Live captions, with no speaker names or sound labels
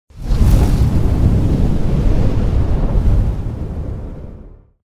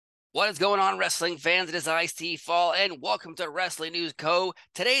What is going on, wrestling fans? It is Ice-T Fall, and welcome to Wrestling News Co.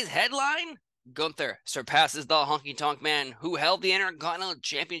 Today's headline: Gunther surpasses the Honky Tonk Man, who held the Intercontinental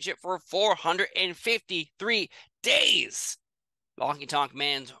Championship for 453 days. The Honky Tonk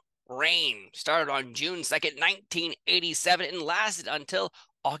Man's reign started on June 2nd, 1987, and lasted until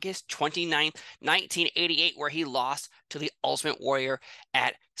August 29th, 1988, where he lost to the Ultimate Warrior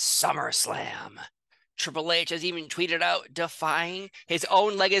at SummerSlam. Triple H has even tweeted out defying his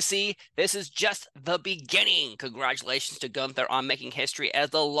own legacy. This is just the beginning. Congratulations to Gunther on making history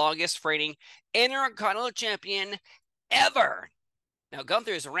as the longest reigning Intercontinental Champion ever. Now,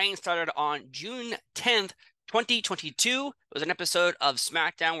 Gunther's reign started on June 10th, 2022. It was an episode of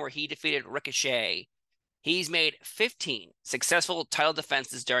SmackDown where he defeated Ricochet. He's made 15 successful title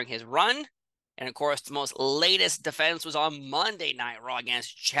defenses during his run. And of course, the most latest defense was on Monday Night Raw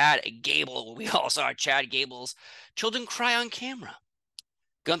against Chad Gable. We all saw Chad Gable's children cry on camera.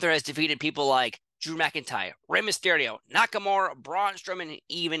 Gunther has defeated people like Drew McIntyre, Rey Mysterio, Nakamura, Braun Strowman, and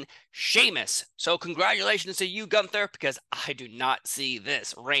even Sheamus. So congratulations to you, Gunther, because I do not see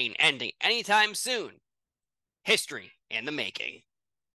this reign ending anytime soon. History in the making.